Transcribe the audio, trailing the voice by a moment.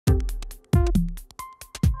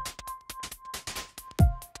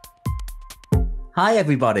Hi,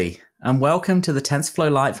 everybody, and welcome to the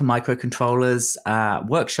TensorFlow Lite for Microcontrollers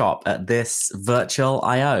workshop at this virtual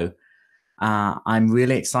I/O. I'm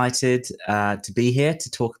really excited to be here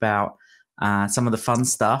to talk about some of the fun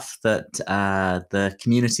stuff that the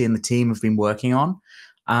community and the team have been working on,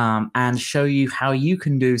 and show you how you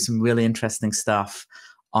can do some really interesting stuff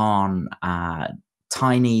on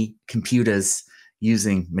tiny computers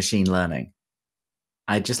using machine learning.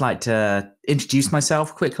 I'd just like to introduce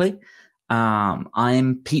myself quickly.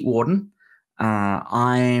 I'm Pete Warden.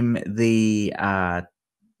 I'm the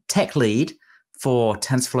tech lead for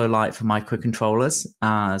TensorFlow Lite for microcontrollers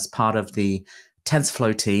as part of the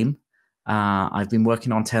TensorFlow team. I've been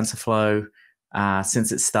working on TensorFlow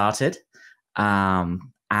since it started.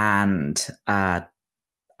 And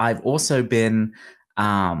I've also been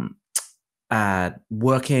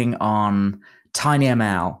working on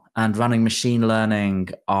TinyML and running machine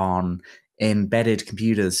learning on embedded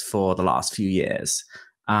computers for the last few years.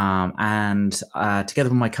 And together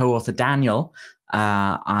with my co-author Daniel,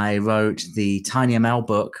 I wrote the TinyML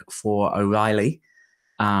book for O'Reilly,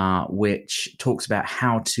 which talks about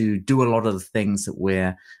how to do a lot of the things that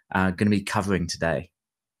we're going to be covering today.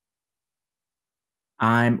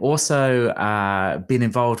 I'm also been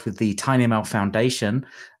involved with the TinyML Foundation,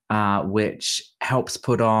 which helps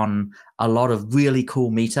put on a lot of really cool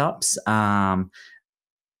meetups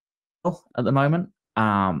at the moment.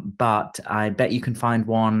 But I bet you can find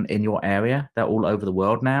one in your area. They're all over the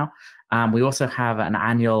world now. We also have an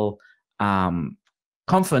annual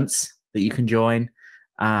conference that you can join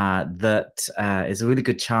that is a really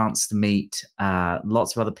good chance to meet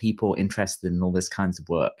lots of other people interested in all this kinds of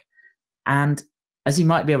work. And as you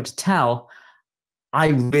might be able to tell, I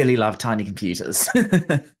really love tiny computers.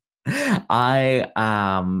 I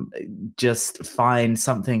just find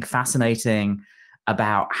something fascinating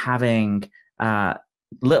about having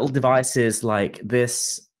little devices like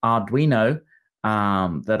this Arduino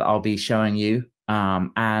that I'll be showing you,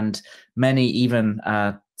 and many even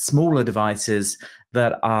smaller devices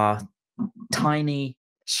that are tiny,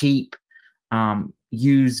 cheap,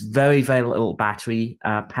 use very, very little battery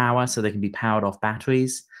power, so they can be powered off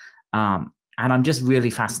batteries. And I'm just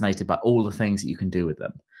really fascinated by all the things that you can do with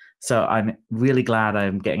them. So I'm really glad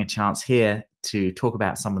I'm getting a chance here to talk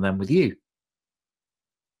about some of them with you.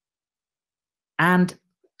 And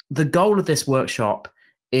the goal of this workshop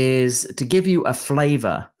is to give you a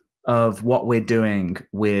flavor of what we're doing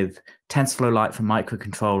with TensorFlow Lite for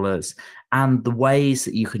microcontrollers and the ways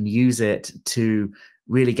that you can use it to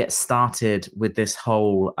really get started with this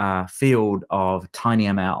whole field of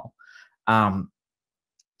TinyML.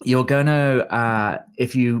 You're going to,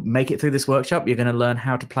 if you make it through this workshop, you're going to learn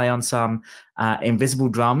how to play on some invisible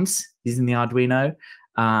drums using the Arduino,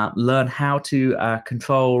 learn how to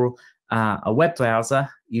control a web browser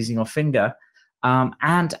using your finger,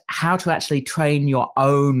 and how to actually train your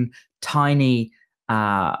own tiny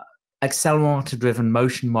accelerometer-driven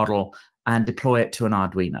motion model and deploy it to an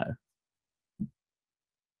Arduino.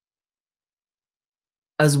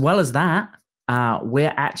 As well as that,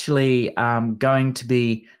 we're actually going to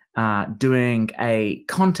be doing a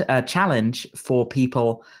challenge for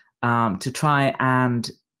people to try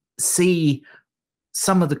and see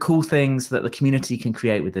some of the cool things that the community can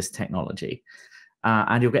create with this technology.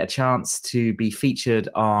 And you'll get a chance to be featured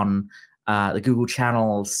on the Google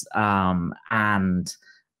channels, and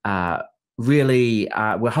really,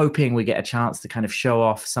 we're hoping we get a chance to kind of show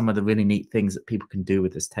off some of the really neat things that people can do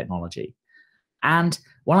with this technology. And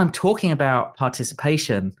while I'm talking about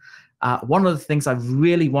participation, one of the things I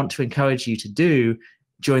really want to encourage you to do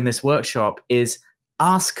during this workshop is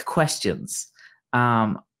ask questions.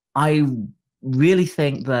 I really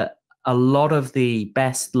think that a lot of the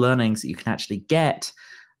best learnings that you can actually get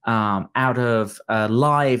out of a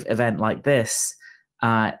live event like this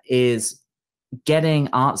is getting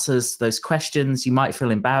answers to those questions. You might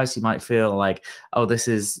feel embarrassed. You might feel like, oh, this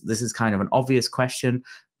is kind of an obvious question,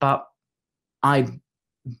 but I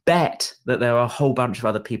bet that there are a whole bunch of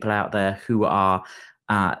other people out there who are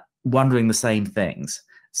wondering the same things.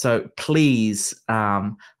 So please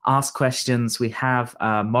ask questions. We have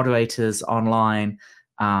moderators online.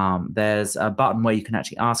 There's a button where you can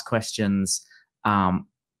actually ask questions.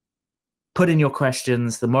 Put in your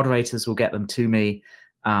questions. The moderators will get them to me,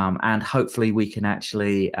 and hopefully we can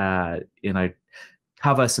actually,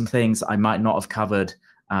 cover some things I might not have covered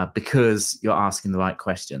because you're asking the right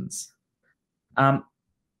questions.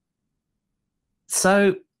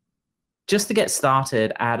 So just to get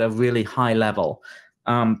started at a really high level,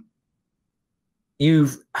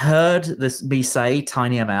 you've heard me say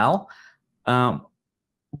TinyML.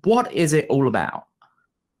 What is it all about?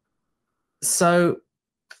 So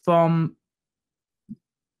from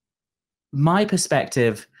my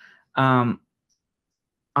perspective, I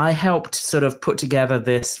helped sort of put together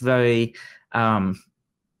this very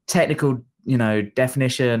technical,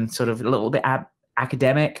 definition, sort of a little bit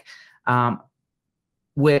academic,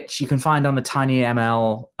 which you can find on the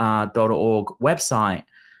tinyml.org website.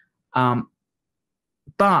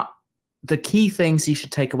 But the key things you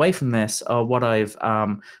should take away from this are what I've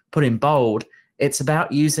put in bold. It's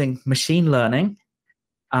about using machine learning.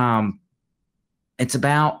 It's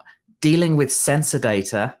about dealing with sensor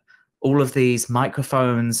data, all of these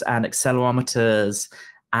microphones and accelerometers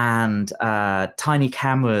and tiny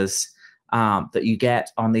cameras that you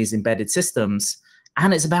get on these embedded systems.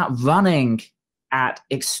 And it's about running at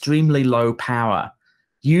extremely low power,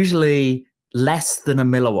 usually less than a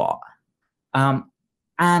milliwatt.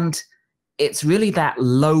 And it's really that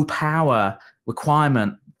low power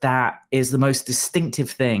requirement that is the most distinctive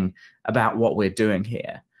thing about what we're doing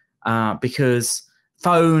here. Because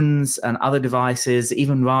phones and other devices,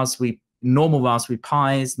 even normal Raspberry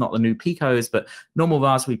Pis, not the new Picos, but normal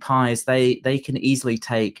Raspberry Pis, they can easily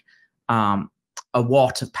take a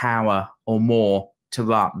watt of power or more to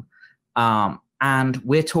run. And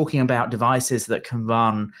we're talking about devices that can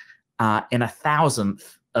run in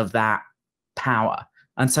 1,000th of that power.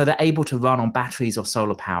 And so they're able to run on batteries or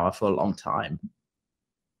solar power for a long time.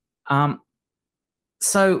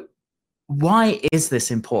 So why is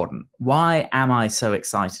this important? Why am I so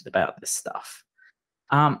excited about this stuff?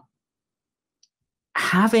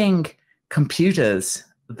 Having computers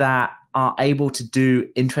that are able to do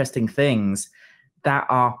interesting things that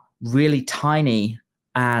are really tiny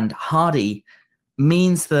and hardy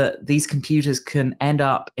means that these computers can end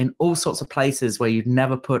up in all sorts of places where you'd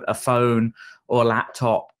never put a phone or a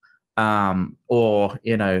laptop or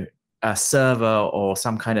a server or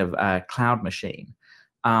some kind of cloud machine.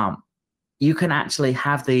 You can actually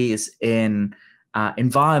have these in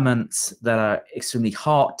environments that are extremely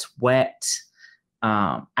hot, wet,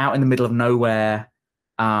 out in the middle of nowhere,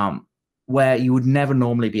 where you would never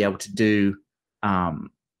normally be able to do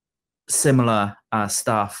similar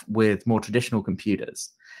stuff with more traditional computers.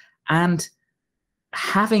 And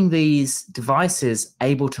having these devices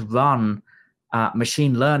able to run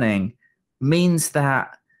machine learning means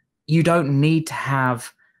that you don't need to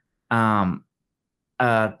have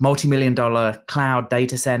a multi-million-dollar cloud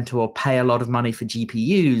data center or pay a lot of money for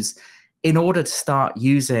GPUs in order to start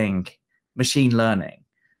using machine learning.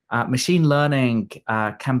 Machine learning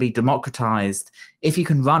can be democratized if you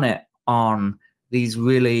can run it on these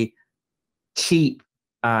really cheap,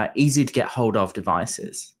 easy to get hold of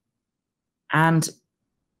devices. And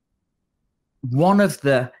one of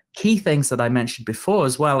the key things that I mentioned before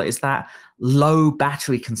as well is that low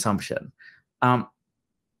battery consumption.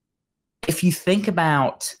 If you think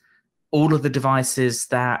about all of the devices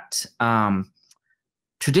that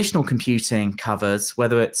traditional computing covers,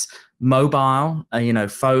 whether it's mobile,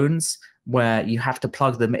 phones, where you have to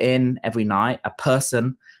plug them in every night, a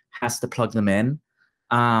person has to plug them in,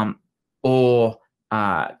 or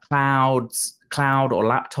cloud or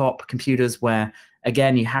laptop computers where,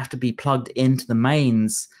 again, you have to be plugged into the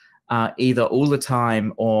mains either all the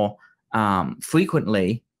time or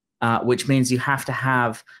frequently, which means you have to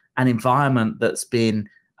have an environment that's been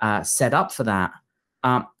set up for that.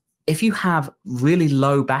 If you have really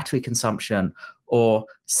low battery consumption or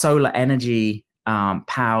solar energy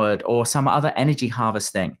powered or some other energy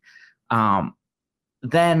harvesting,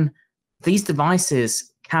 then these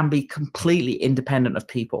devices can be completely independent of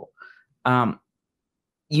people.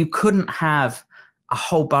 You couldn't have a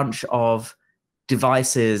whole bunch of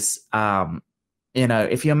devices.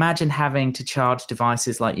 If you imagine having to charge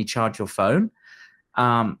devices like you charge your phone,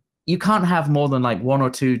 you can't have more than like one or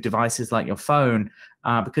two devices like your phone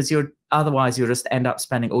because otherwise you'll just end up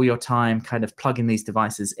spending all your time kind of plugging these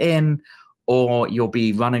devices in, or you'll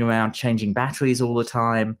be running around changing batteries all the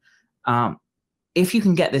time. If you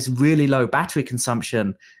can get this really low battery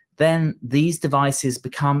consumption, then these devices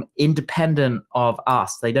become independent of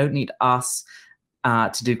us. They don't need us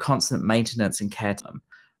to do constant maintenance and care to them.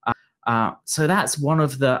 So that's one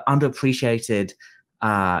of the underappreciated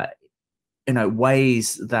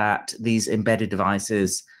ways that these embedded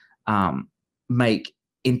devices make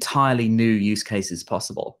entirely new use cases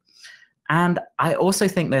possible. And I also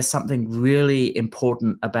think there's something really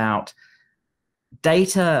important about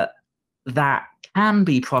data that can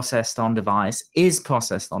be processed on device is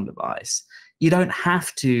processed on device. You don't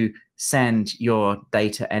have to send your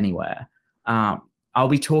data anywhere. I'll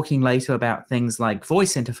be talking later about things like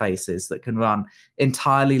voice interfaces that can run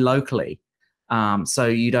entirely locally. So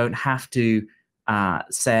you don't have to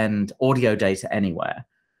send audio data anywhere,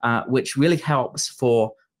 which really helps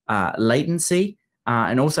for latency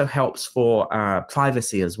and also helps for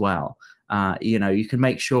privacy as well. You can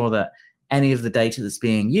make sure that any of the data that's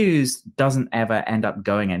being used doesn't ever end up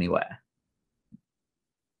going anywhere.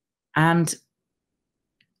 And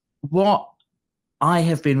what I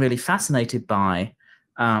have been really fascinated by,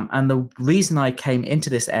 and the reason I came into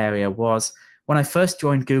this area was when I first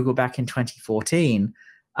joined Google back in 2014,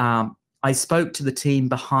 I spoke to the team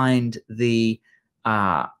behind the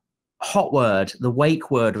hot word, the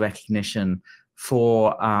wake word recognition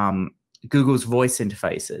for Google's voice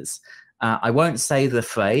interfaces. I won't say the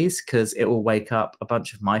phrase because it will wake up a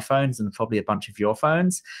bunch of my phones and probably a bunch of your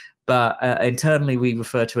phones, but internally we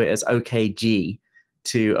refer to it as OKG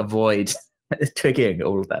to avoid triggering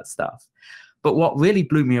all of that stuff. But what really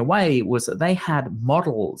blew me away was that they had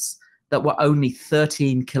models that were only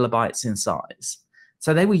 13 kilobytes in size.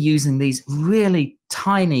 So they were using these really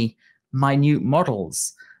tiny, minute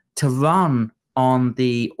models to run on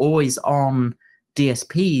the always-on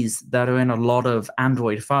DSPs that are in a lot of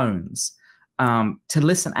Android phones to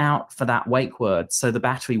listen out for that wake word so the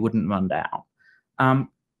battery wouldn't run down.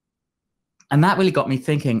 And that really got me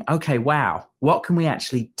thinking, okay, wow, what can we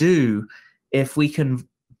actually do if we can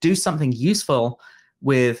do something useful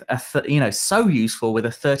with so useful with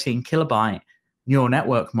a 13 kilobyte neural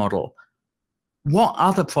network model? What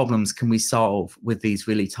other problems can we solve with these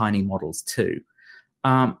really tiny models too?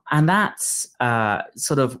 And that's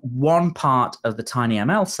sort of one part of the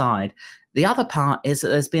TinyML side. The other part is that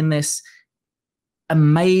there's been this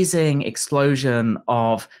amazing explosion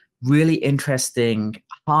of really interesting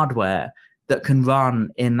hardware that can run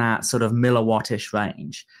in that sort of milliwattish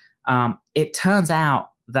range. It turns out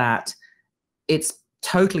that it's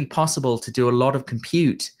totally possible to do a lot of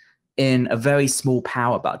compute in a very small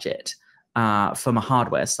power budget from a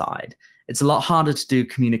hardware side. It's a lot harder to do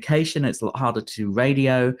communication. It's a lot harder to do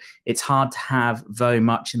radio. It's hard to have very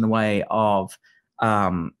much in the way of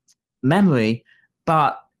memory.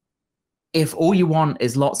 But if all you want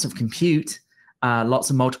is lots of compute, lots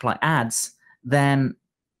of multiply adds, then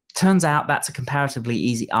turns out that's a comparatively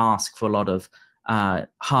easy ask for a lot of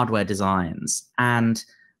hardware designs. And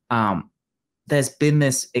there's been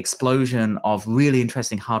this explosion of really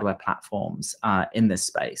interesting hardware platforms in this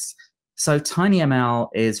space. So TinyML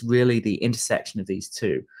is really the intersection of these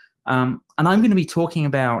two. And I'm going to be talking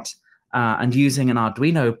about and using an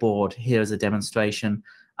Arduino board here as a demonstration.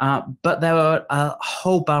 But there are a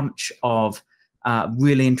whole bunch of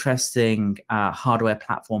really interesting hardware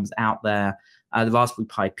platforms out there. The Raspberry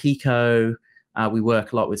Pi Pico. We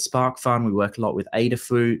work a lot with SparkFun. We work a lot with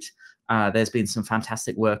Adafruit. There's been some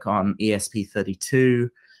fantastic work on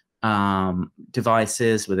ESP32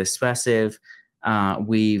 devices with Espressive.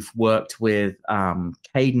 We've worked with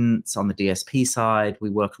Cadence on the DSP side. We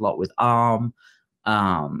work a lot with ARM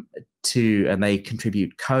and they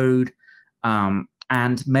contribute code and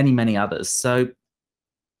many, many others. So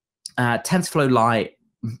TensorFlow Lite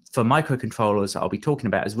for microcontrollers I'll be talking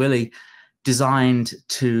about is really designed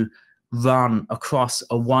to run across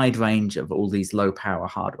a wide range of all these low power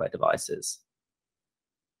hardware devices.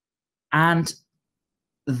 And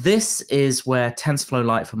this is where TensorFlow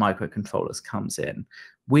Lite for microcontrollers comes in.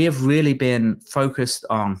 We have really been focused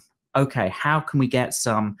on, okay, how can we get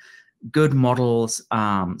some good models,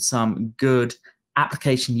 some good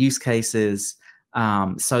application use cases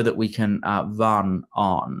so that we can run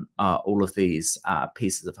on all of these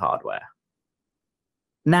pieces of hardware.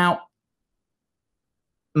 Now,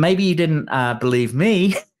 maybe you didn't believe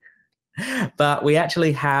me, but we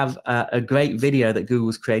actually have a great video that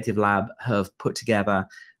Google's Creative Lab have put together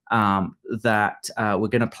that we're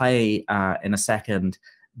going to play in a second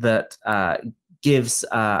that gives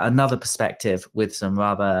another perspective with some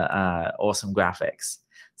rather awesome graphics.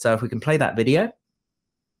 So if we can play that video.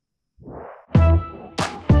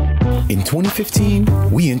 In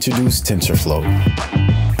 2015, we introduced TensorFlow,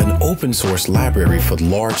 an open source library for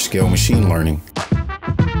large-scale machine learning.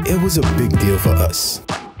 It was a big deal for us.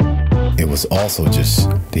 It was also just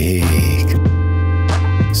big.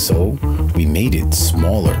 So we made it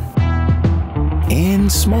smaller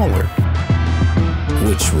and smaller,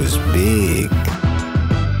 which was big.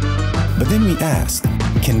 But then we asked,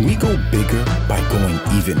 can we go bigger by going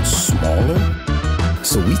even smaller?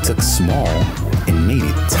 So we took small and made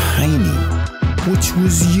it tiny, which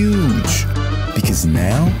was huge. Because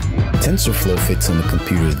now TensorFlow fits on a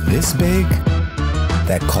computer this big,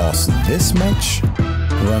 that costs this much,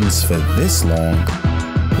 runs for this long,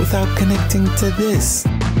 without connecting to this.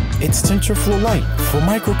 It's TensorFlow Lite for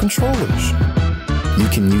microcontrollers. You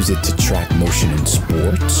can use it to track motion in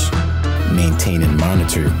sports, maintain and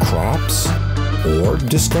monitor your crops, or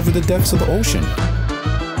discover the depths of the ocean.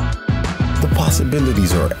 The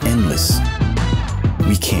possibilities are endless.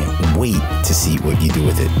 We can't wait to see what you do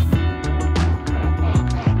with it.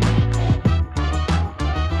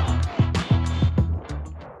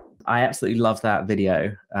 I absolutely love that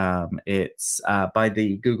video. It's by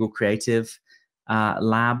the Google Creative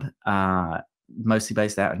Lab, mostly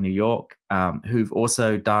based out in New York, who've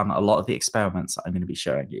also done a lot of the experiments I'm going to be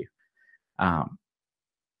showing you.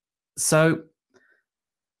 So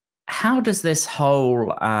how does this whole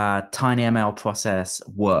TinyML process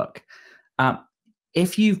work?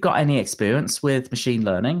 If you've got any experience with machine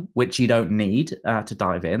learning, which you don't need to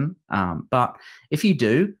dive in, but if you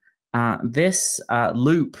do, this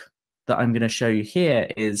loop that I'm going to show you here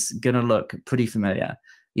is going to look pretty familiar.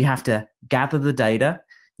 You have to gather the data.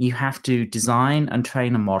 You have to design and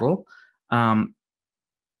train a model.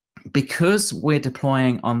 Because we're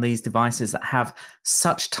deploying on these devices that have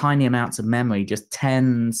such tiny amounts of memory, just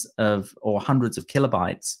tens of or hundreds of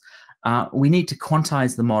kilobytes, we need to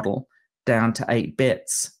quantize the model down to 8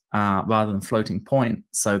 bits rather than floating point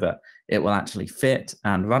so that it will actually fit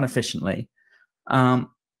and run efficiently. And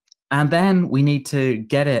then we need to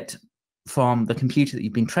get it from the computer that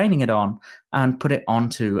you've been training it on and put it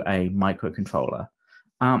onto a microcontroller.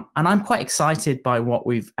 And I'm quite excited by what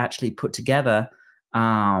we've actually put together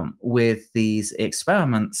with these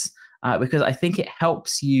experiments because I think it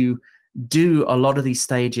helps you do a lot of these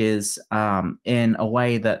stages in a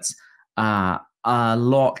way that's a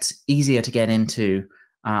lot easier to get into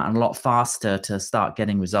and a lot faster to start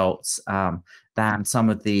getting results than some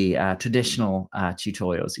of the traditional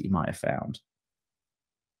tutorials that you might have found.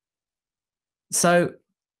 So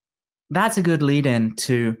that's a good lead in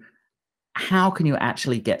to how can you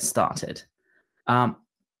actually get started.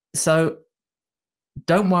 So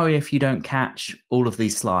don't worry if you don't catch all of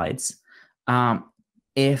these slides.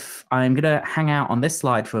 If I'm going to hang out on this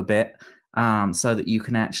slide for a bit so that you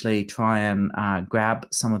can actually try and grab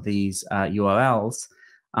some of these URLs.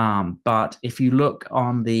 But if you look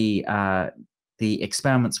on the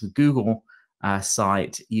Experiments with Google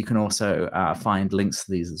site, you can also find links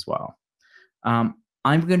to these as well.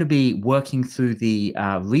 I'm going to be working through the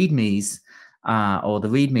READMEs or the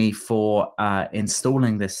README for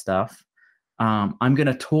installing this stuff. I'm going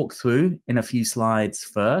to talk through in a few slides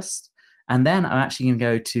first, and then I'm actually going to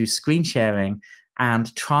go to screen sharing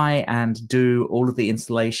and try and do all of the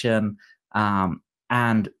installation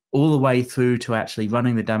and all the way through to actually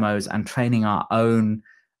running the demos and training our own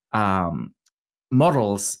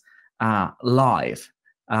models live.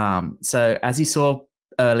 So as you saw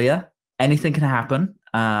earlier, anything can happen.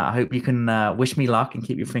 I hope you can wish me luck and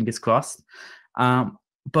keep your fingers crossed.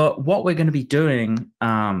 But what we're going to be doing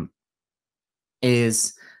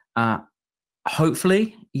is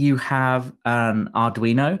hopefully you have an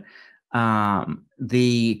Arduino.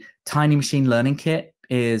 The Tiny Machine Learning Kit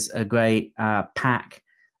is a great pack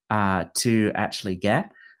to actually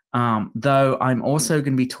get. Though I'm also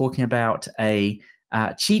going to be talking about a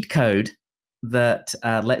cheat code that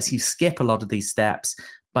lets you skip a lot of these steps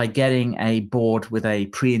by getting a board with a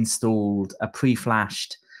pre-installed, a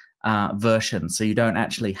pre-flashed version, so you don't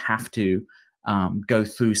actually have to go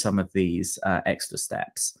through some of these extra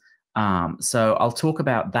steps. So I'll talk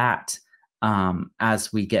about that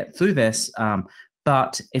as we get through this.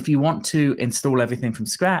 But if you want to install everything from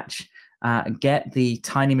scratch, get the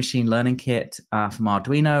Tiny Machine Learning Kit from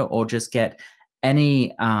Arduino, or just get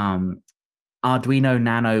any Arduino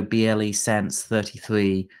Nano BLE Sense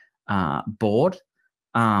 33 board.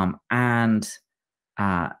 And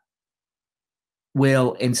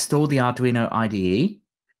we'll install the Arduino IDE.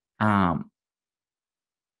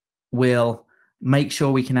 We'll make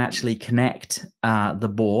sure we can actually connect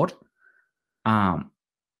the board.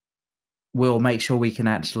 We'll make sure we can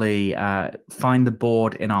actually find the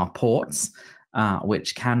board in our ports,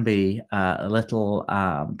 which can be a little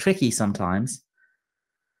tricky sometimes.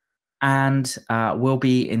 And we'll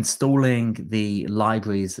be installing the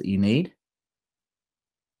libraries that you need.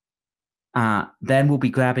 Then we'll be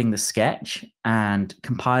grabbing the sketch and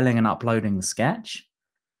compiling and uploading the sketch.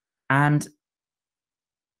 And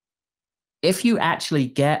if you actually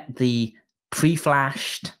get the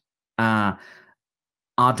pre-flashed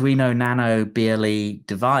Arduino Nano BLE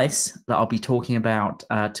device that I'll be talking about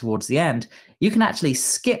towards the end, you can actually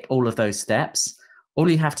skip all of those steps. All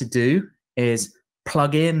you have to do is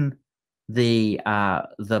plug in the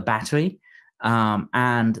battery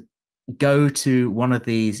and go to one of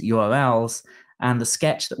these URLs, and the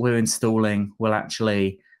sketch that we're installing will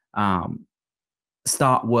actually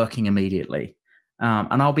start working immediately.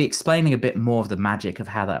 And I'll be explaining a bit more of the magic of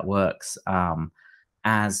how that works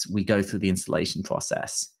as we go through the installation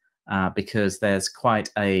process, because there's quite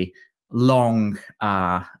a long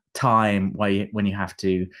time when you have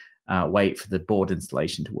to wait for the board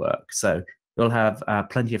installation to work. So you'll have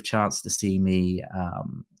plenty of chance to see me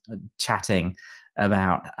chatting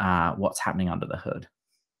about what's happening under the hood.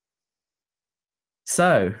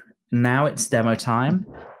 So now it's demo time.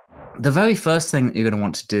 The very first thing that you're going to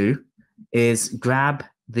want to do is grab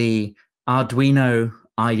the Arduino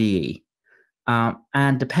IDE.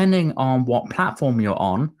 And depending on what platform you're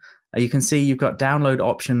on, you can see you've got download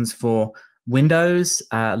options for Windows,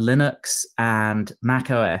 Linux, and Mac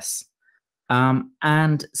OS.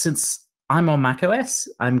 And since I'm on Mac OS,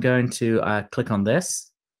 I'm going to click on this.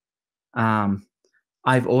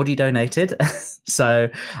 I've already donated, so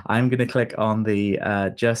I'm going to click on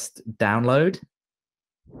the just download.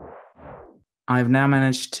 I've now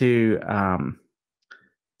managed to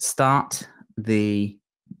start the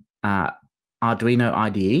Arduino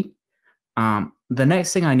IDE. The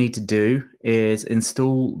next thing I need to do is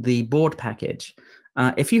install the board package.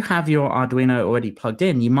 If you have your Arduino already plugged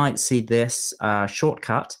in, you might see this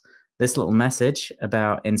shortcut, this little message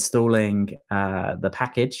about installing the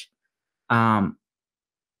package.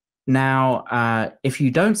 Now, if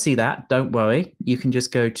you don't see that, don't worry. You can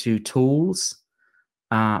just go to Tools,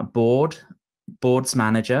 Boards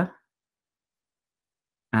Manager,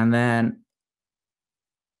 and then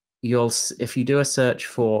if you do a search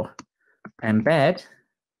for Embed,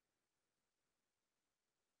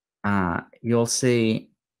 you'll see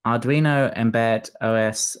Arduino Embed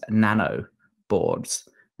OS Nano boards.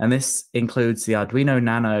 And this includes the Arduino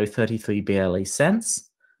Nano 33BLE Sense,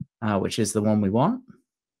 which is the one we want.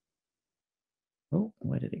 Oh,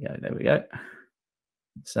 where did it go? There we go.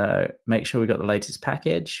 So make sure we got the latest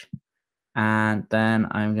package. And then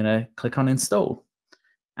I'm going to click on Install.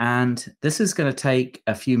 And this is going to take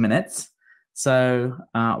a few minutes. So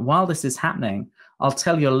while this is happening, I'll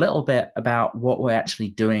tell you a little bit about what we're actually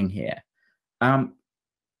doing here. When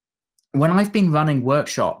I've been running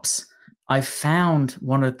workshops, I've found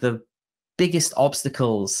one of the biggest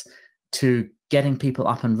obstacles to getting people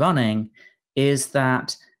up and running is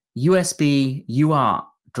that USB UART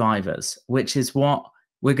drivers, which is what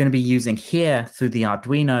we're going to be using here through the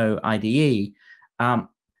Arduino IDE.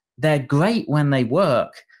 They're great when they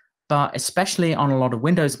work, but especially on a lot of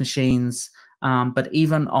Windows machines, but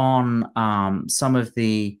even on some of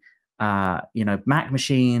the Mac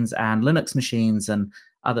machines and Linux machines and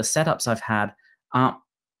other setups I've had,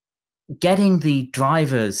 getting the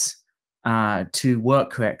drivers to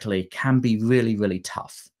work correctly can be really, really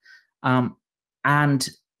tough. And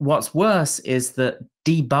what's worse is that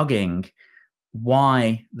debugging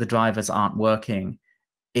why the drivers aren't working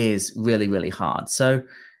is really, really hard. So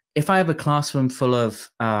if I have a classroom full of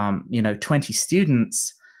 20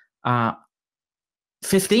 students,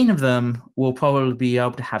 15 of them will probably be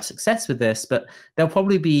able to have success with this, but there'll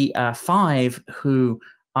probably be 5 who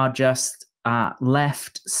are just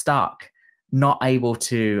left stuck, not able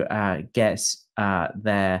to get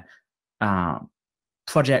their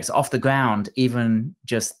projects off the ground, even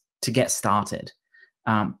just to get started,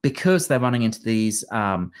 because they're running into these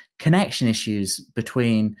connection issues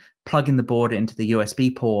between plugging the board into the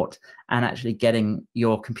USB port and actually getting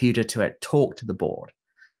your computer to talk to the board.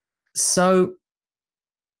 So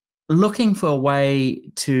looking for a way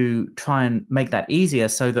to try and make that easier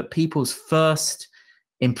so that people's first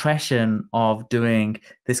impression of doing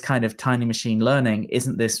this kind of tiny machine learning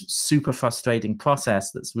isn't this super frustrating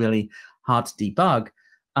process that's really hard to debug,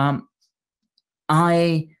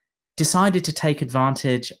 I decided to take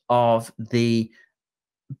advantage of the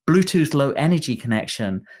Bluetooth low energy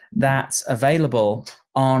connection that's available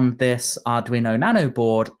on this Arduino Nano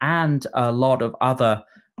board and a lot of other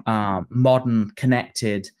modern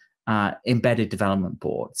connected embedded development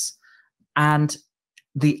boards. And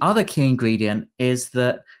the other key ingredient is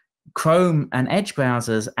that Chrome and Edge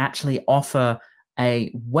browsers actually offer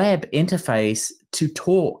a web interface to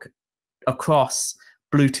talk across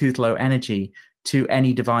Bluetooth low energy to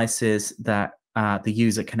any devices that the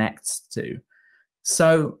user connects to.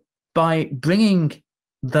 So by bringing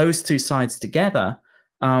those two sides together,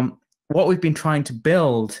 what we've been trying to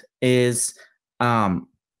build is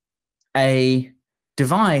a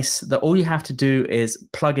device that all you have to do is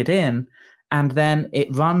plug it in, and then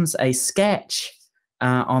it runs a sketch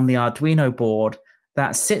on the Arduino board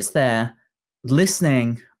that sits there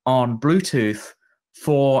listening on Bluetooth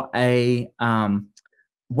for a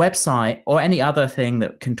website or any other thing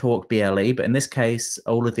that can talk BLE. But in this case,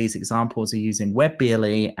 all of these examples are using web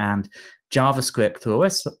BLE and JavaScript through a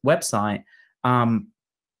website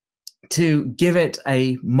to give it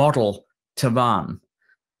a model to run.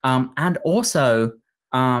 And also,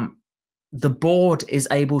 the board is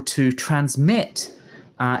able to transmit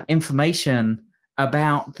information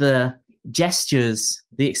about the gestures,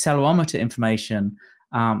 the accelerometer information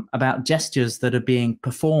about gestures that are being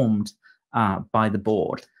performed by the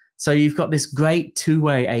board. So you've got this great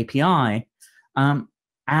two-way API,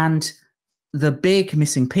 and the big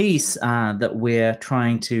missing piece that we're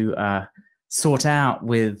trying to sort out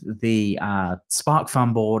with the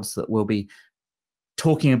SparkFun boards that we'll be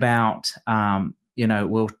talking about,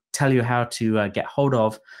 we'll tell you how to get hold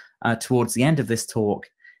of towards the end of this talk,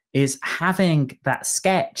 is having that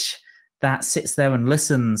sketch that sits there and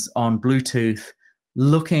listens on Bluetooth,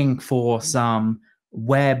 looking for some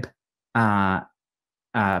web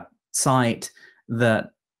site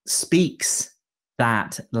that speaks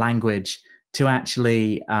that language to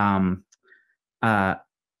actually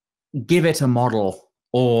give it a model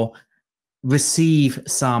or receive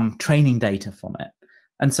some training data from it.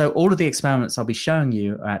 And so all of the experiments I'll be showing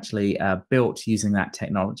you are actually built using that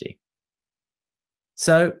technology.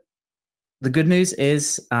 So the good news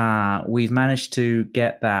is we've managed to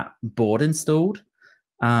get that board installed.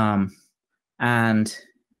 And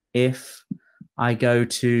if I go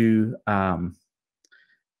to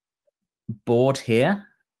board here,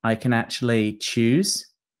 I can actually choose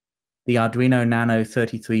the Arduino Nano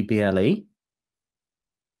 33BLE.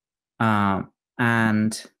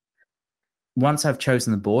 And once I've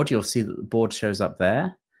chosen the board, you'll see that the board shows up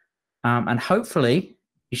there. And hopefully,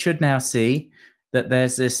 you should now see that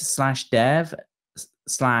there's this /dev/cu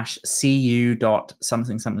dot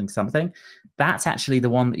something something something. That's actually the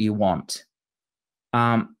one that you want.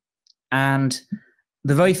 And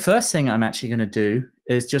the very first thing I'm actually going to do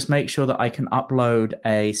is just make sure that I can upload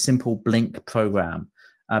a simple Blink program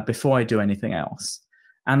before I do anything else.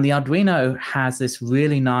 And the Arduino has this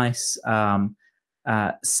really nice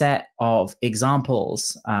set of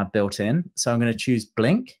examples built in. So I'm going to choose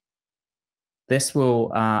Blink. This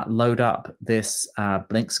will load up this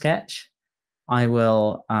Blink sketch. I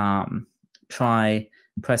will try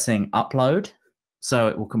pressing upload, so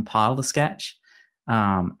it will compile the sketch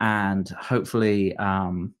and hopefully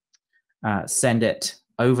send it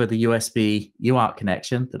over the USB UART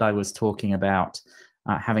connection that I was talking about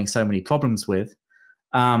having so many problems with,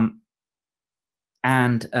 and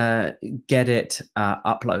get it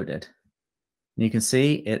uploaded. You can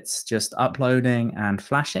see it's just uploading and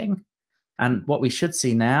flashing. And what we should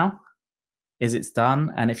see now is it's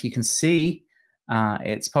done. And if you can see,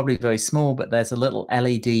 it's probably very small, but there's a little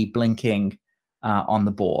LED blinking on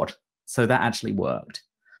the board. So that actually worked.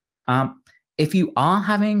 If you are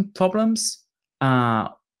having problems,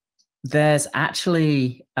 there's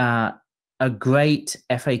actually a great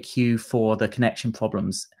FAQ for the connection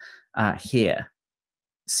problems here.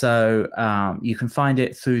 So you can find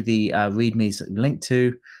it through the READMEs that we linked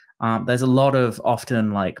to. There's a lot of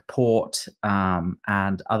often like port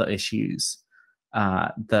and other issues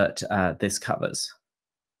that this covers.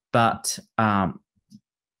 But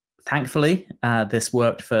thankfully, this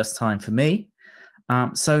worked first time for me.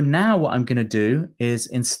 So now what I'm going to do is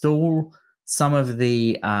install some of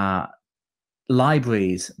the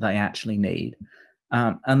libraries that I actually need.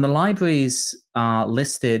 And the libraries are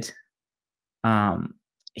listed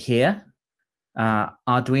here.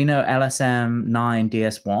 Arduino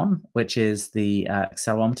LSM9DS1, which is the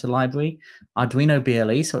accelerometer library. Arduino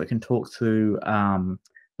BLE, so it can talk through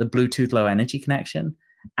the Bluetooth low energy connection.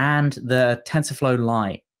 And the TensorFlow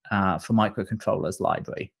Lite for microcontrollers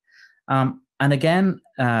library. And again,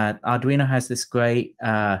 Arduino has this great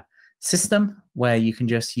system where you can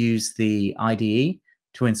just use the IDE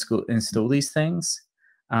to install these things.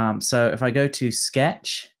 So if I go to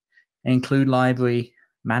Sketch, Include Library,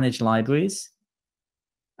 Manage Libraries,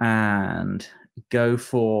 and go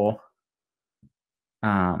for,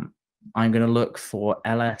 I'm going to look for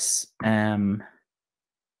LSM9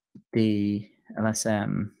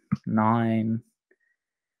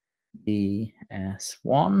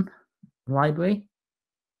 DS1 library.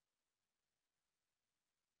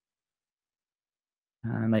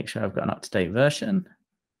 Make sure I've got an up-to-date version.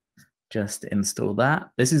 Just install that.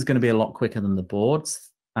 This is going to be a lot quicker than the board's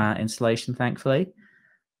installation, thankfully.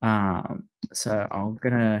 So I'm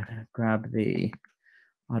going to grab the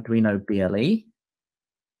Arduino BLE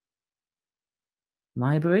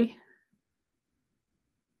library.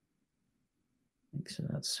 Make sure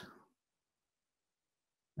that's,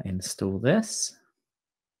 install this.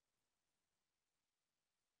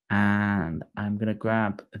 And I'm going to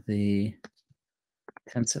grab the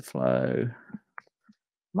TensorFlow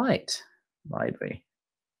Lite library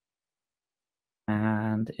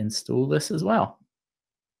and install this as well.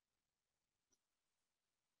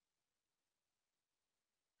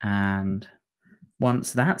 And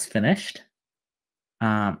once that's finished,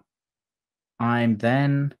 I'm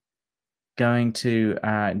then going to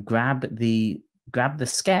grab the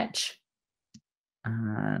sketch,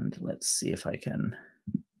 and let's see if I can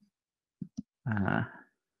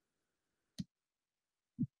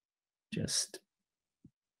just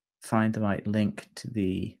find the right link to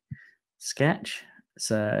the sketch.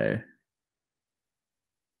 So,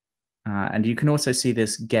 and you can also see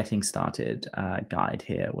this getting started guide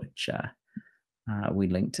here, which we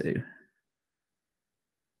link to.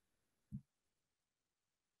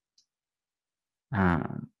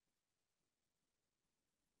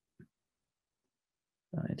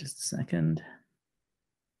 Just a second.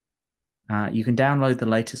 You can download the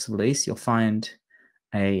latest release. You'll find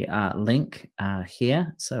a link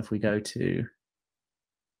here. So if we go to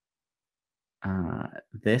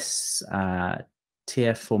this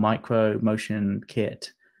TF for Micro Motion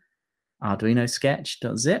Kit Arduino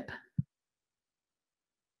sketch.zip,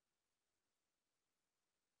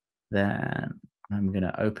 then I'm going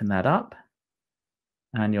to open that up,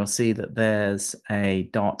 and you'll see that there's a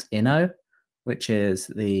 .ino, which is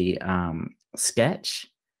the sketch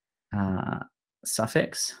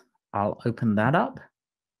suffix. I'll open that up,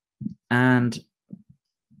 and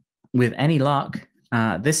with any luck,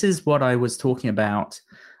 this is what I was talking about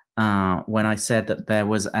when I said that there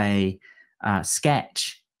was a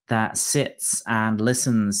sketch that sits and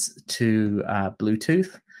listens to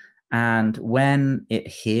Bluetooth, and when it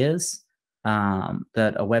hears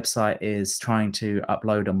that a website is trying to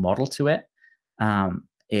upload a model to it,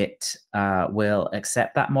 it will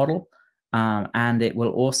accept that model, and it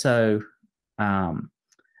will also,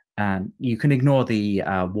 and you can ignore the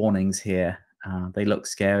warnings here. They look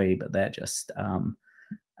scary, but they're just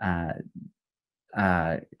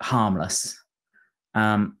harmless.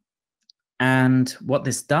 And what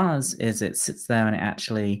this does is it sits there and it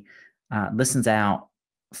actually listens out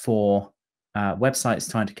for websites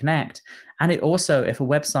trying to connect. And it also, if a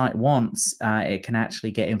website wants, it can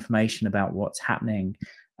actually get information about what's happening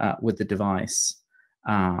with the device.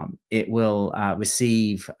 It will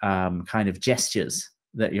receive kind of gestures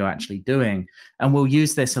that you're actually doing. And we'll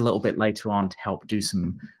use this a little bit later on to help do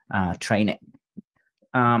some training.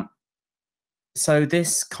 So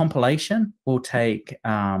this compilation will take,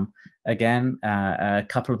 again, a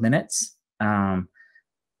couple of minutes.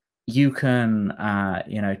 You can,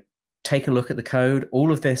 take a look at the code.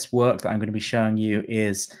 All of this work that I'm going to be showing you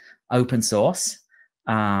is open source.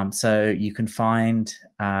 So you can find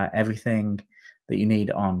everything that you need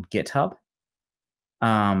on GitHub.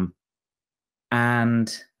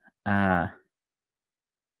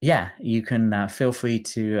 Yeah, you can feel free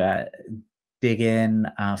to dig in,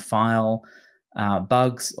 file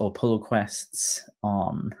bugs or pull requests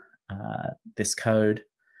on this code.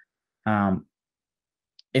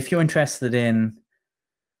 If you're interested in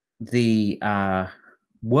the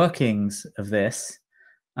workings of this,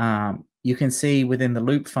 you can see within the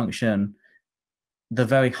loop function the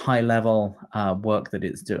very high level work that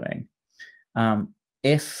it's doing.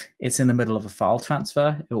 If it's in the middle of a file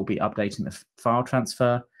transfer, it will be updating the file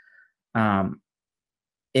transfer.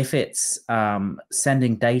 If it's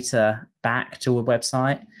sending data back to a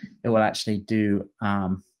website, it will actually do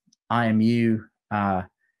IMU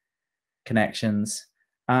connections.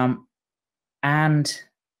 And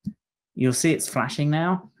you'll see it's flashing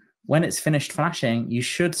now. When it's finished flashing, you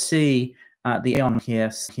should see the on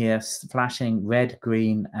here flashing red,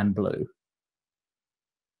 green, and blue.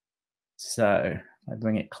 So I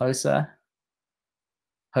bring it closer.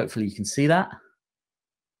 Hopefully you can see that.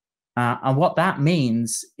 And what that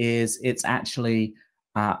means is it's actually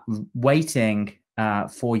waiting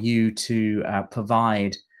for you to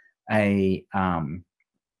provide a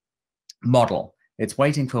model. It's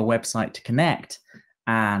waiting for a website to connect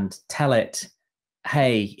and tell it,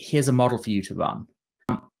 hey, here's a model for you to run.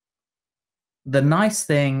 The nice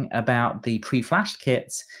thing about the pre-flashed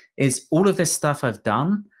kits is all of this stuff I've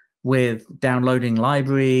done with downloading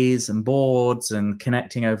libraries and boards and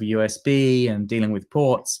connecting over USB and dealing with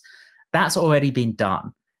ports, that's already been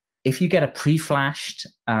done. If you get a pre-flashed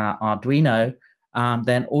Arduino,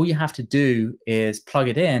 then all you have to do is plug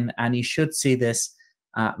it in, and you should see this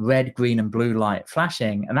red, green, and blue light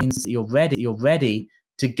flashing, and that means that you're ready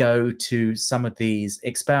to go to some of these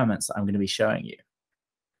experiments that I'm going to be showing you.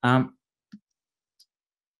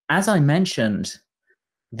 As I mentioned,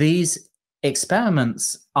 these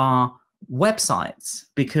experiments are websites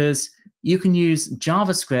because you can use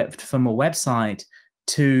JavaScript from a website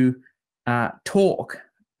to talk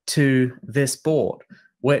to this board,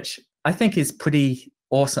 which I think is pretty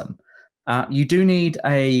awesome. You do need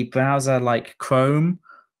a browser like Chrome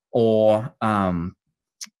or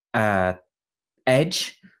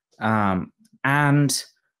Edge, and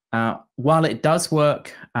while it does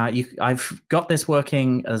work, I've got this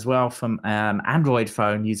working as well from an Android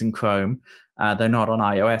phone using Chrome. They're not on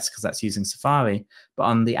iOS because that's using Safari. But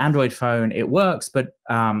on the Android phone, it works, but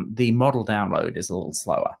the model download is a little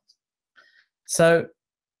slower. So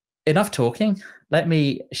enough talking. Let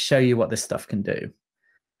me show you what this stuff can do.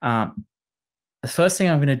 The first thing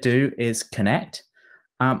I'm going to do is connect.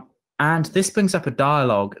 And this brings up a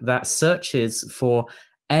dialog that searches for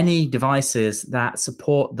any devices that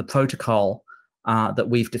support the protocol that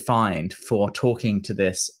we've defined for talking to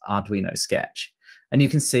this Arduino sketch. And you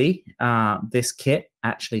can see this kit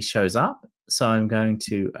actually shows up. So I'm going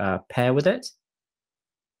to pair with it.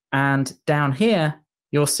 And down here,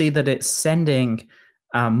 you'll see that it's sending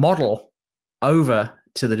a model over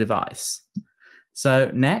to the device.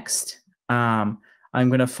 So next, I'm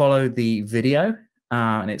going to follow the video.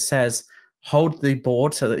 And it says, hold the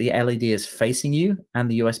board so that the LED is facing you and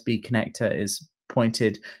the USB connector is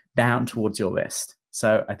pointed down towards your wrist.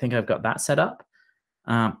 So I think I've got that set up.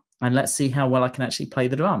 And let's see how well I can actually play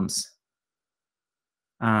the drums.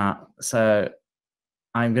 So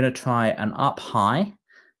I'm going to try an up high,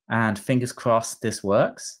 and fingers crossed this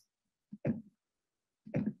works.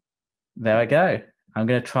 There I go. I'm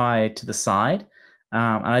going to try to the side.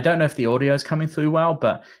 And I don't know if the audio is coming through well,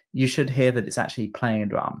 but you should hear that it's actually playing a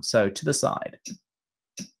drum. So to the side.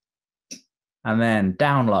 And then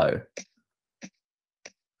down low.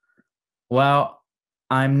 Well,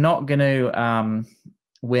 I'm not going to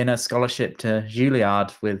win a scholarship to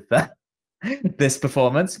Juilliard with this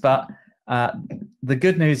performance, but the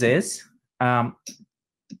good news is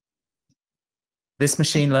this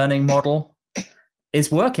machine learning model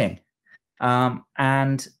is working.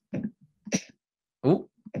 And ooh,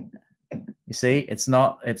 you see, it's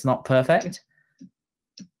not perfect,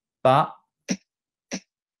 but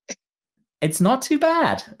it's not too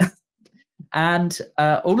bad. And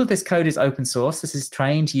all of this code is open source. This is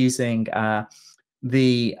trained using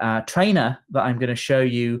the trainer that I'm going to show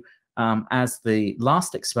you as the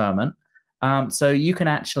last experiment. So you can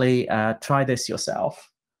actually try this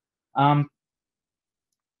yourself.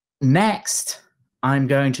 Next, I'm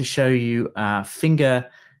going to show you Finger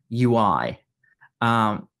UI.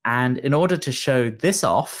 And in order to show this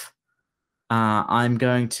off, I'm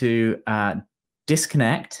going to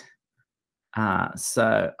disconnect.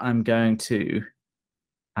 So I'm going to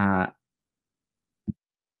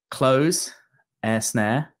close Air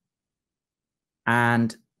Snare,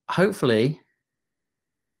 and hopefully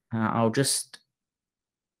I'll just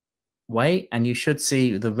wait, and you should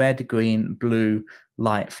see the red, green, blue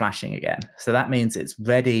light flashing again. So that means it's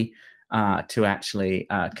ready to actually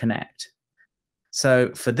connect.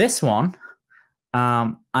 So for this one,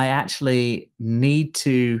 I actually need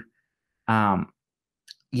to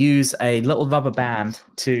use a little rubber band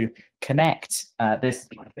to connect this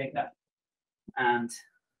to my finger. And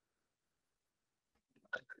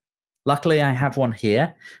luckily I have one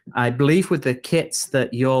here. I believe with the kits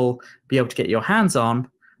that you'll be able to get your hands on,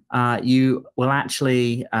 you will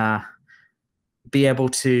actually be able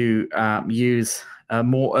to use a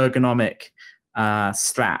more ergonomic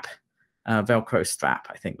strap. Velcro strap,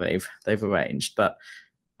 I think they've arranged, but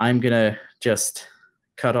I'm gonna just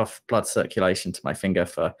cut off blood circulation to my finger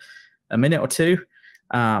for a minute or two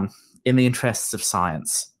in the interests of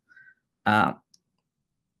science.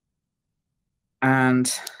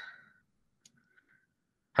 And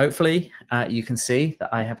hopefully you can see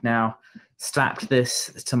that I have now strapped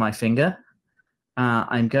this to my finger.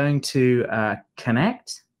 I'm going to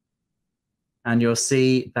connect, and you'll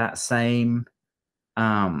see that same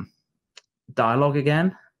dialog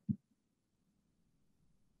again,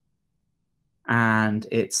 and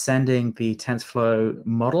it's sending the TensorFlow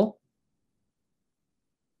model.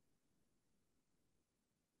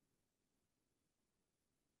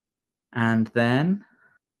 And then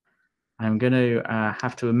I'm going to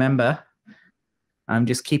have to remember, I'm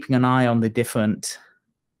just keeping an eye on the different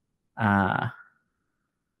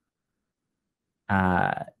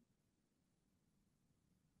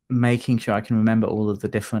making sure I can remember all of the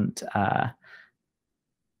different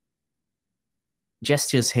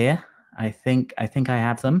gestures here. I think I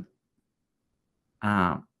have them.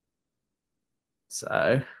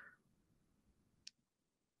 So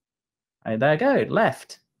there I go.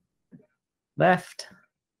 Left, left,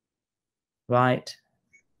 right,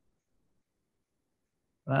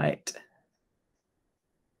 right.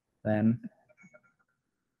 Then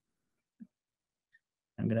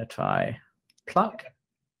I'm going to try pluck.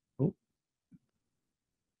 Ooh.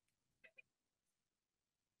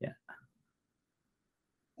 Yeah.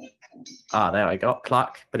 There I got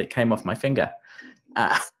pluck, but it came off my finger.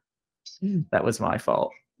 That was my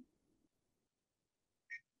fault.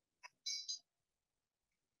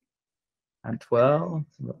 and 12.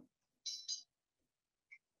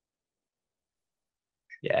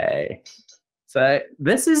 Yay. So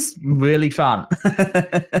this is really fun.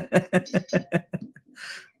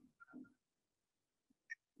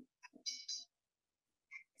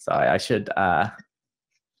 Sorry, I should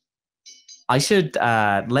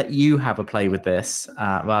let you have a play with this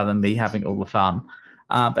rather than me having all the fun.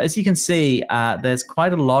 But as you can see, there's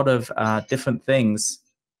quite a lot of different things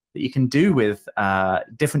that you can do with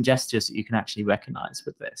different gestures that you can actually recognize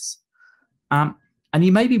with this. And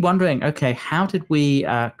you may be wondering, okay, how did we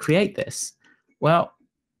create this? Well,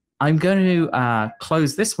 I'm going to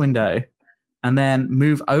close this window and then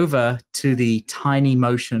move over to the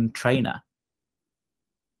TinyMotion trainer.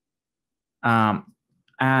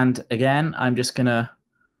 And again, I'm just going to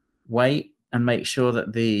wait and make sure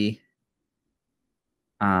that the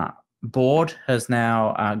board has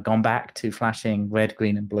now gone back to flashing red,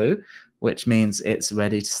 green, and blue, which means it's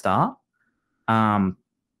ready to start. I'm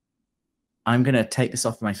going to take this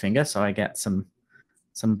off my finger so I get some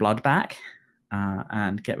blood back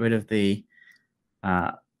and get rid of the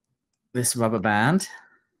this rubber band.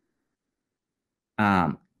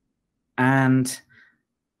 And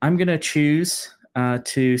I'm going to choose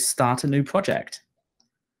to start a new project.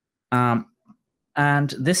 And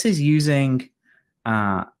this is using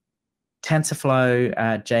TensorFlow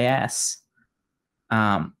JS.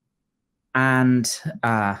 And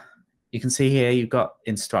you can see here you've got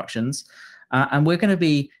instructions. And we're going to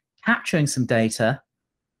be capturing some data,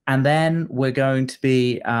 and then we're going to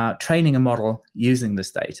be training a model using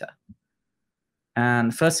this data.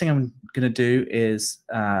 And first thing I'm going to do is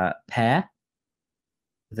pair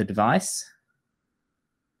the device.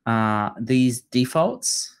 These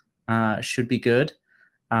defaults should be good,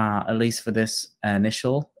 at least for this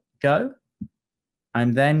initial go.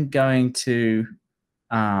 I'm then going to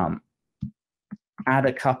add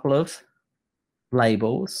a couple of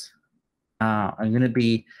labels. I'm going to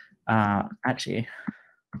be actually,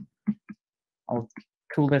 I'll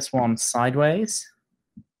call this one sideways.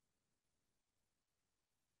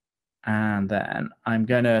 And then I'm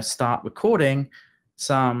going to start recording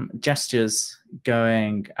some gestures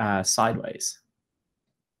going sideways.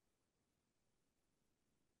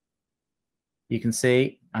 You can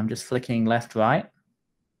see I'm just flicking left, right.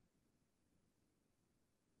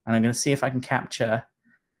 And I'm going to see if I can capture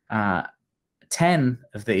 10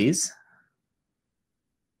 of these.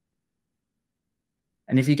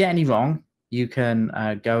 And if you get any wrong, you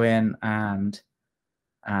can go in and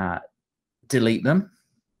delete them.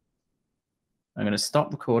 I'm going to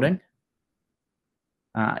stop recording.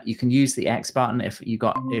 You can use the X button if you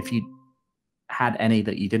had any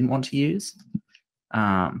that you didn't want to use.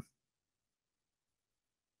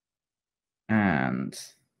 And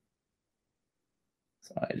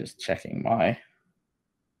sorry, just checking my.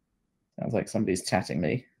 Sounds like somebody's chatting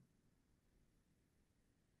me.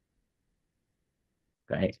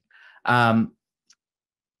 Great. I'm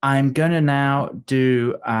going to now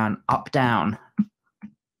do an up-down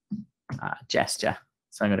gesture.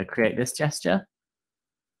 So I'm going to create this gesture,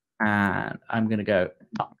 and I'm going to go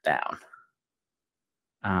up-down.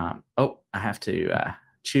 Oh, I have to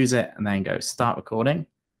choose it and then go start recording.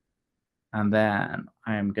 And then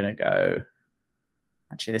I'm going to go,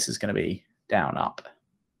 actually, this is going to be down, up.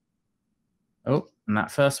 Oh, and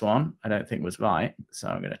that first one I don't think was right, so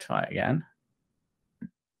I'm going to try it again.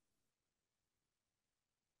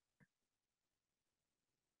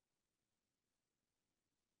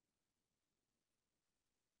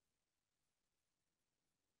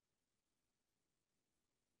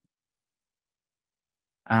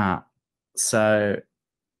 So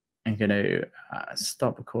I'm going to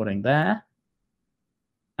stop recording there.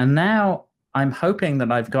 And now I'm hoping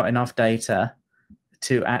that I've got enough data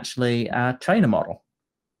to actually train a model.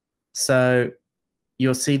 So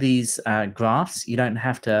you'll see these graphs. You don't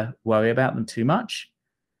have to worry about them too much.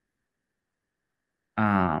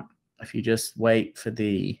 If you just wait for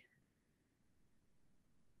the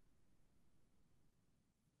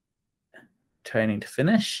training to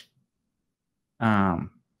finish,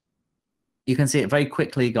 you can see it very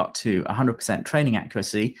quickly got to 100% training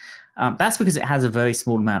accuracy. That's because it has a very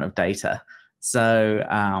small amount of data. So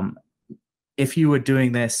if you were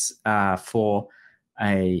doing this for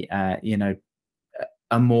a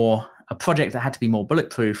project that had to be more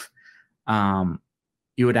bulletproof,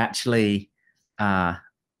 you would actually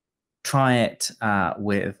try it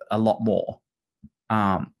with a lot more.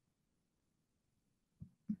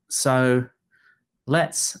 So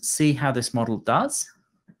let's see how this model does.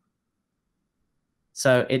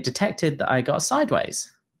 So it detected that I got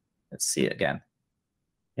sideways. Let's see it again.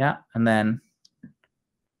 Yeah, and then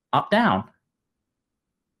up, down.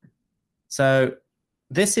 So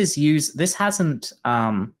this hasn't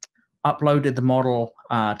uploaded the model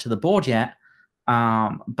to the board yet,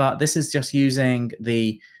 but this is just using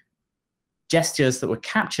the gestures that were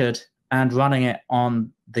captured and running it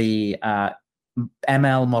on the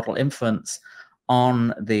ML model inference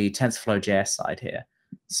on the TensorFlow JS side here.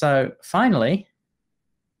 So finally,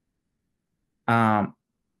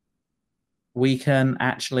 we can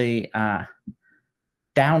actually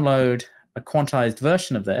download a quantized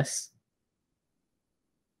version of this.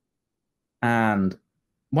 And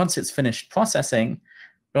once it's finished processing,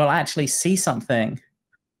 we'll actually see something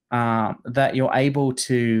that you're able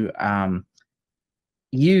to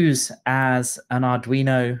use as an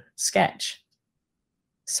Arduino sketch.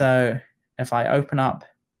 So if I open up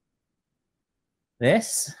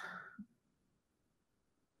this,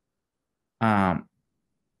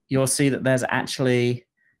 you'll see that there's actually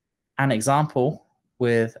an example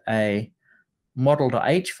with a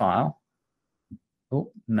model.h file.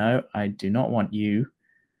 Oh, no, I do not want you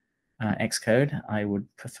Xcode. I would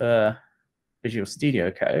prefer Visual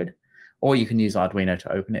Studio Code, or you can use Arduino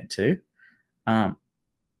to open it too.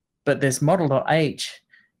 But this model.h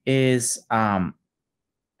is a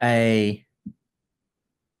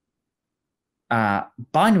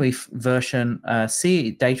binary version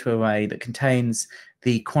C data array that contains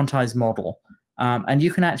the quantized model. And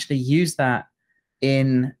you can actually use that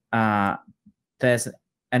in, there's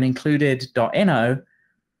an included .ino,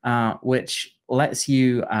 which lets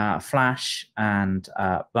you flash and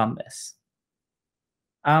run this.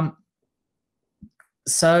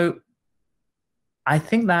 So I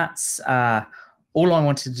think that's all I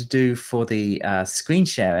wanted to do for the screen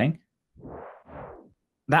sharing.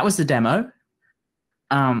 That was the demo.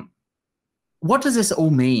 What does this all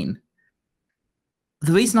mean?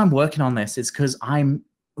 The reason I'm working on this is because I'm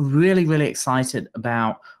really, really excited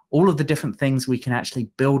about all of the different things we can actually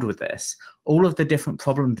build with this, all of the different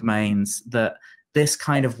problem domains that this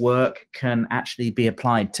kind of work can actually be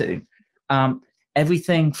applied to.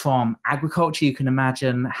 Everything from agriculture, you can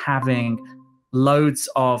imagine having loads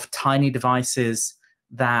of tiny devices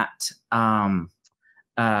that are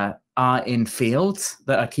in fields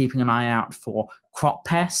that are keeping an eye out for crop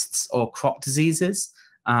pests or crop diseases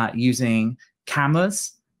using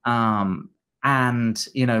cameras, and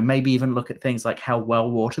maybe even look at things like how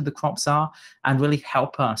well watered the crops are and really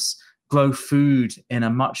help us grow food in a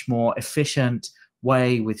much more efficient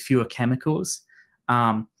way with fewer chemicals.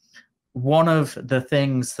 One of the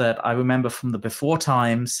things that I remember from the before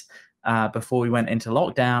times, before we went into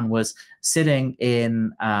lockdown, was sitting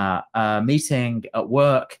in a meeting at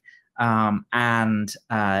work, and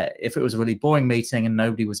if it was a really boring meeting and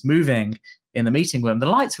nobody was moving in the meeting room, the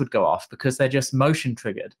lights would go off because they're just motion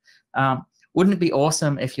triggered. Wouldn't it be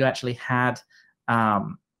awesome if you actually had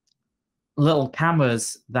little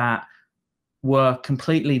cameras that were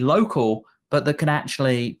completely local, but that could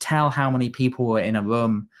actually tell how many people were in a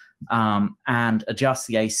room, and adjust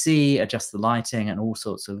the AC, adjust the lighting, and all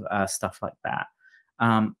sorts of stuff like that.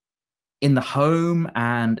 In the home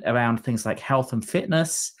and around things like health and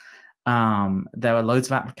fitness, there are loads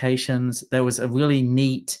of applications. There was a really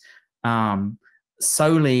neat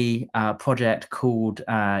Soli project called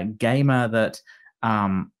Gamer that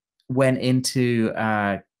went into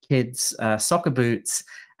kids' soccer boots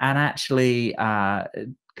and actually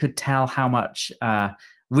could tell how much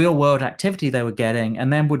real-world activity they were getting,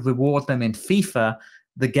 and then would reward them in FIFA,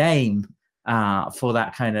 the game, for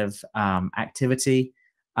that kind of activity.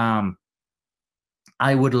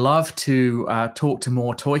 I would love to talk to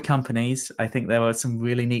more toy companies. I think there are some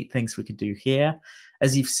really neat things we could do here.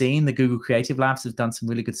 As you've seen, the Google Creative Labs have done some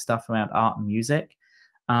really good stuff around art and music.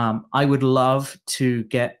 I would love to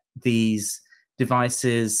get these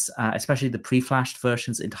devices, especially the pre-flashed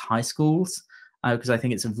versions, into high schools, because I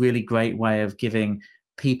think it's a really great way of giving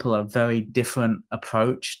people a very different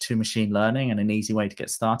approach to machine learning and an easy way to get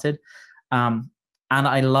started. And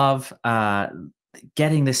I love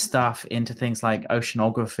getting this stuff into things like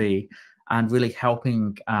oceanography and really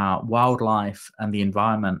helping wildlife and the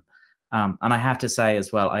environment. And I have to say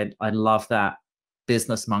as well, I love that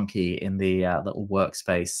business monkey in the little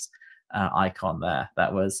workspace icon there.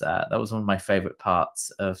 That was one of my favorite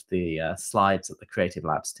parts of the slides that the Creative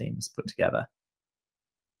Labs teams put together.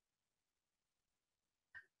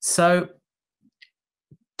 So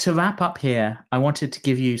to wrap up here, I wanted to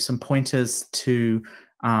give you some pointers to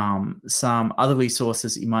some other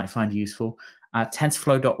resources that you might find useful.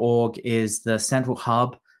 TensorFlow.org is the central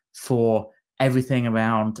hub for everything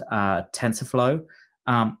around TensorFlow.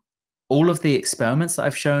 All of the experiments that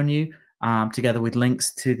I've shown you, together with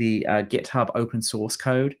links to the GitHub open source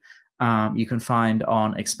code, you can find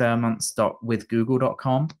on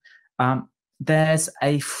experiments.withgoogle.com. there's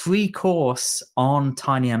a free course on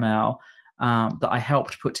TinyML that I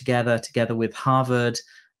helped put together with Harvard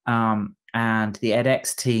and the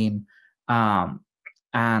edX team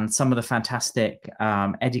and some of the fantastic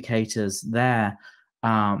educators there.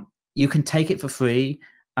 You can take it for free.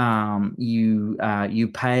 You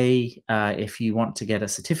pay if you want to get a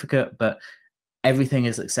certificate, but everything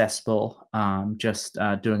is accessible. Just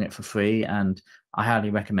doing it for free, and I highly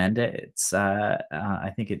recommend it. It's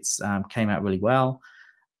I think it's came out really well.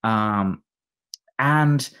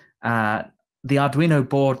 And the Arduino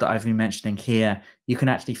board that I've been mentioning here, you can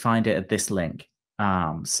actually find it at this link.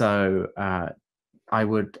 So I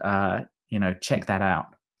would check that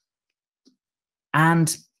out.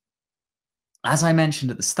 And as I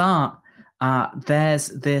mentioned at the start, there's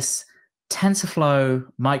this TensorFlow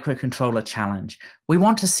microcontroller challenge. We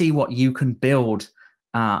want to see what you can build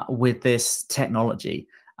with this technology.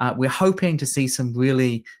 We're hoping to see some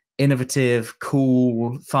really innovative,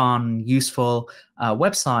 cool, fun, useful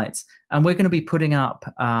websites. And we're going to be putting up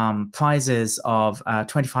prizes of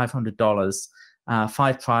 $2,500,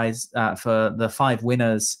 prize for the 5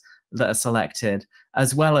 winners that are selected,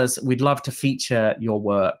 as well as we'd love to feature your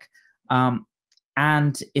work.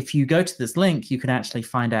 And if you go to this link, you can actually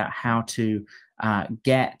find out how to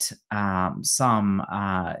get some.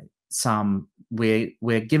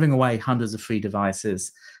 We're giving away hundreds of free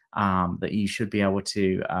devices that you should be able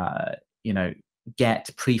to get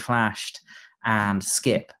pre-flashed and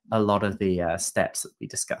skip a lot of the steps that we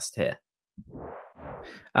discussed here.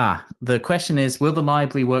 The question is, will the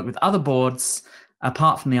library work with other boards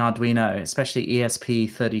apart from the Arduino, especially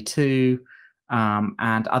ESP32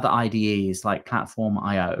 and other IDEs like Platform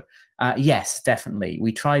IO? Yes, definitely.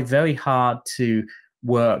 We try very hard to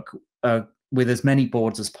work with as many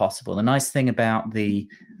boards as possible. The nice thing about the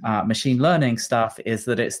machine learning stuff is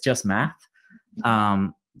that it's just math.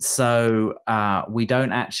 So we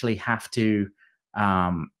don't actually have to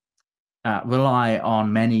rely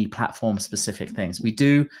on many platform-specific things. We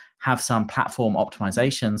do have some platform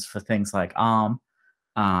optimizations for things like ARM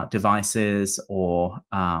devices or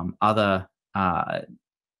other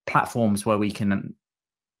platforms where we can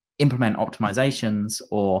implement optimizations,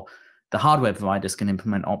 or the hardware providers can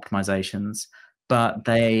implement optimizations, but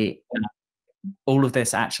all of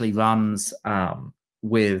this actually runs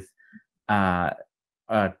with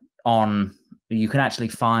you can actually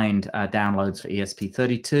find downloads for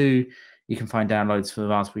ESP32. You can find downloads for the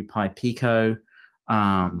Raspberry Pi Pico.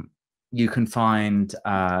 You can find,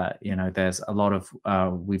 there's a lot of,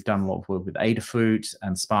 we've done a lot of work with Adafruit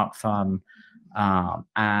and SparkFun,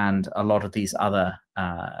 and a lot of these other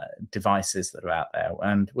devices that are out there.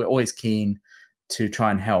 And we're always keen to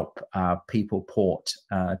try and help people port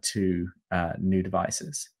to new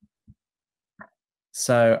devices.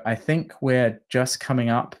 So I think we're just coming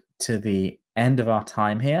up to the end of our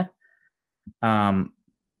time here. I'm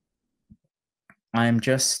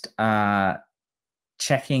just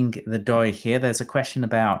checking the DOI here. There's a question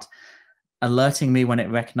about alerting me when it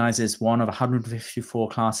recognizes one of 154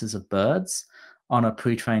 classes of birds on a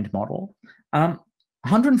pre-trained model.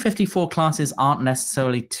 154 classes aren't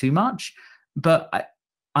necessarily too much, but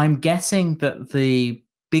I'm guessing that the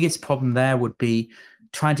biggest problem there would be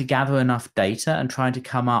trying to gather enough data and trying to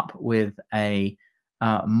come up with a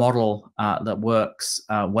model that works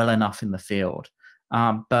well enough in the field.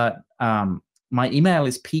 But my email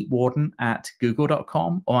is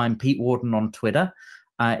petewarden@google.com, or I'm Pete Warden on Twitter.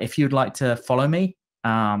 If you'd like to follow me,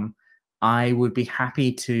 I would be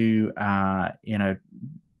happy to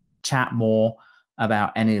chat more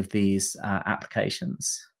about any of these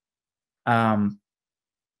applications.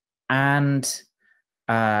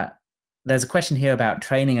 There's a question here about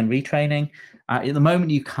training and retraining. At the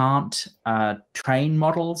moment, you can't train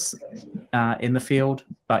models in the field,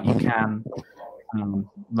 but you can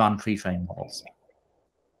run pre-trained models.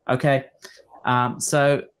 Okay,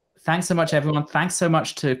 so thanks so much, everyone. Thanks so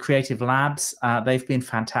much to Creative Labs. They've been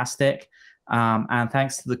fantastic. And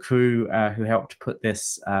thanks to the crew who helped put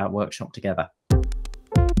this workshop together.